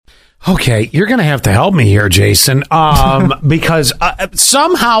Okay, you're going to have to help me here, Jason, because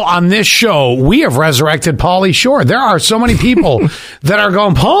somehow on this show, we have resurrected Pauly Shore. There are so many people that are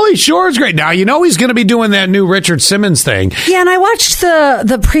going, Pauly Shore is great. Now, you know he's going to be doing that new Richard Simmons thing. Yeah, and I watched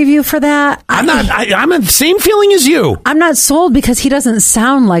the preview for that. I'm the same feeling as you. I'm not sold because he doesn't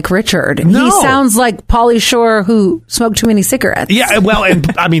sound like Richard. No. He sounds like Pauly Shore who smoked too many cigarettes. Yeah, well,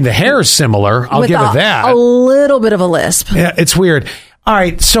 and I mean, the hair is similar. I'll give it that. A little bit of a lisp. Yeah, it's weird. All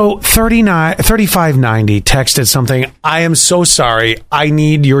right, so 3590 texted something. I am so sorry. I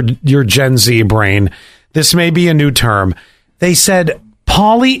need your Gen Z brain. This may be a new term. They said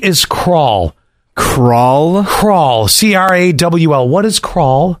Pauly is crawl. Crawl? Crawl. C-R-A-W-L. What is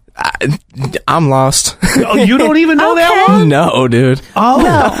crawl? I'm lost. Oh, you don't even know that one? No, dude. Oh.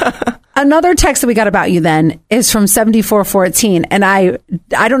 No. Another text that we got about you then is from 7414. And I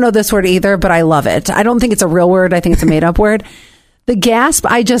don't know this word either, but I love it. I don't think it's a real word. I think it's a made up word. The gasp,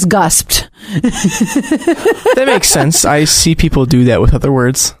 I just gusped. That makes sense. I see people do that with other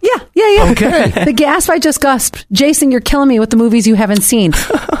words. Yeah. Okay. The gasp, I just gusped. Jason, you're killing me with the movies you haven't seen.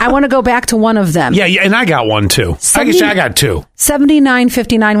 I want to go back to one of them. Yeah, and I got one too. I guess I got two.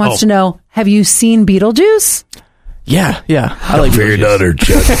 7959 wants to know, have you seen Beetlejuice? Yeah. I like daughter,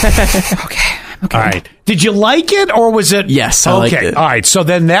 Chuck. Okay. All right. Did you like it, or was it? Yes, I liked it. All right. So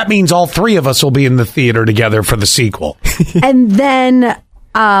then that means all three of us will be in the theater together for the sequel. And then,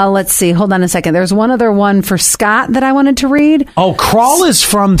 let's see. Hold on a second. There's one other one for Scott that I wanted to read. Oh, Crawl is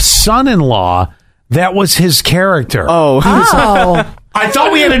from Son-in-Law. That was his character. Oh. I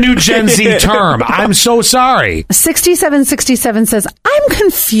thought we had a new Gen Z term. I'm so sorry. 6767 says, I'm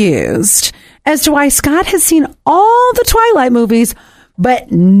confused as to why Scott has seen all the Twilight movies,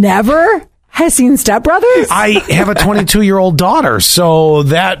 but never has seen Step Brothers. I have a 22-year-old daughter, so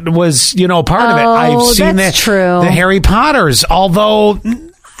that was, part of it. I've seen true. The Harry Potters, although...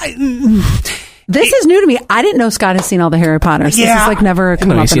 This is new to me. I didn't know Scott has seen all the Harry Potters. Yeah. This is like never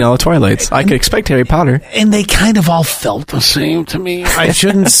come up. He's seen all the Twilights. I could expect Harry Potter. And they kind of all felt the same to me. I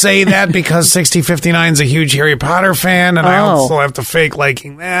shouldn't say that because 6059 is a huge Harry Potter fan, and I also have to fake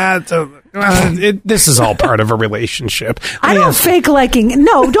liking that. This is all part of a relationship. I don't fake liking.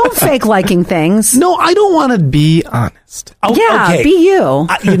 No, don't fake liking things. No, I don't want to be honest. Oh, yeah, okay. be you.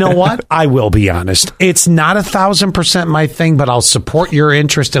 You know what? I will be honest. It's not 1,000% my thing, but I'll support your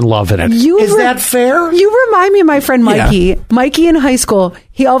interest and love in it. Is that fair? You remind me of my friend Mikey. Yeah. Mikey in high school,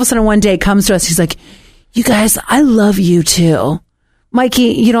 he all of a sudden one day comes to us. He's like, you guys, I love you too. Mikey,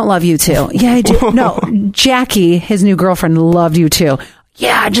 you don't love you too. Yeah, I do. No, Jackie, his new girlfriend, loved you too.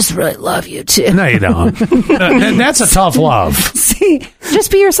 Yeah, I just really love you too. No, you don't. That's a tough love. See,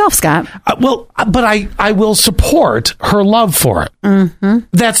 just be yourself, Scott. But I will support her love for it. Mm-hmm.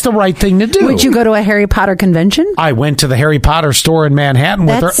 That's the right thing to do. Would you go to a Harry Potter convention? I went to the Harry Potter store in Manhattan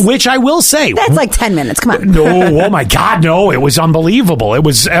with her, which I will say. That's like 10 minutes. Come on. No, oh my God, no. It was unbelievable. It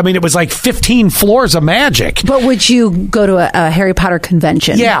was like 15 floors of magic. But would you go to a Harry Potter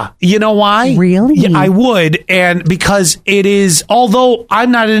convention? Yeah. You know why? Really? Yeah, I would. And because it is, although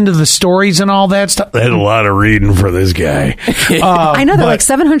I'm not into the stories and all that stuff, that's a lot of reading for this guy. I know they're like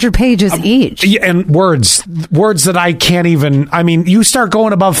 700 pages each. Yeah, and words that I can't even, you start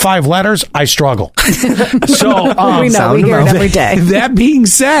going above 5 letters, I struggle. So we hear it every day. That being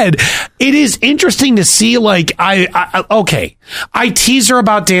said, it is interesting to see, like, I tease her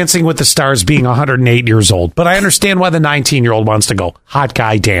about Dancing with the Stars being 108 years old, but I understand why the 19-year-old wants to go hot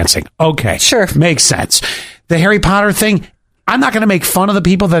guy dancing. Okay. Sure. Makes sense. The Harry Potter thing, I'm not going to make fun of the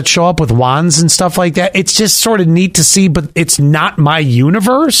people that show up with wands and stuff like that. It's just sort of neat to see, but it's not my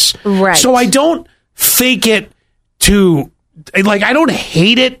universe. Right. So I don't fake it to, like, I don't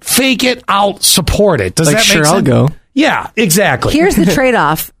hate it, fake it, I'll support it. Does that make sense? I'll go. Yeah, exactly. Here's the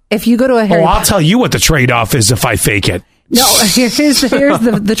trade-off. If you go to a Harry I'll tell you what the trade-off is if I fake it. No, here's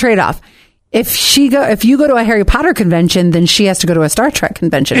the trade-off. If you go to a Harry Potter convention, then she has to go to a Star Trek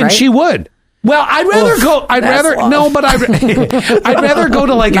convention, and right? And she would. Well, I'd rather go. I'd rather go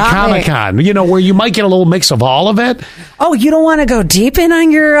to like a Comic-Con, where you might get a little mix of all of it. Oh, you don't want to go deep in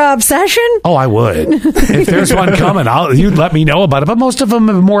on your obsession? Oh, I would. If there's one coming, you'd let me know about it. But most of them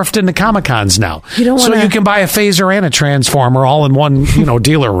have morphed into Comic-Cons now. So you can buy a phaser and a transformer all in one,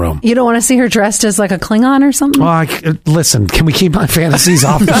 dealer room. You don't want to see her dressed as like a Klingon or something? Well, listen, can we keep my fantasies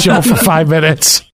off the show for 5 minutes?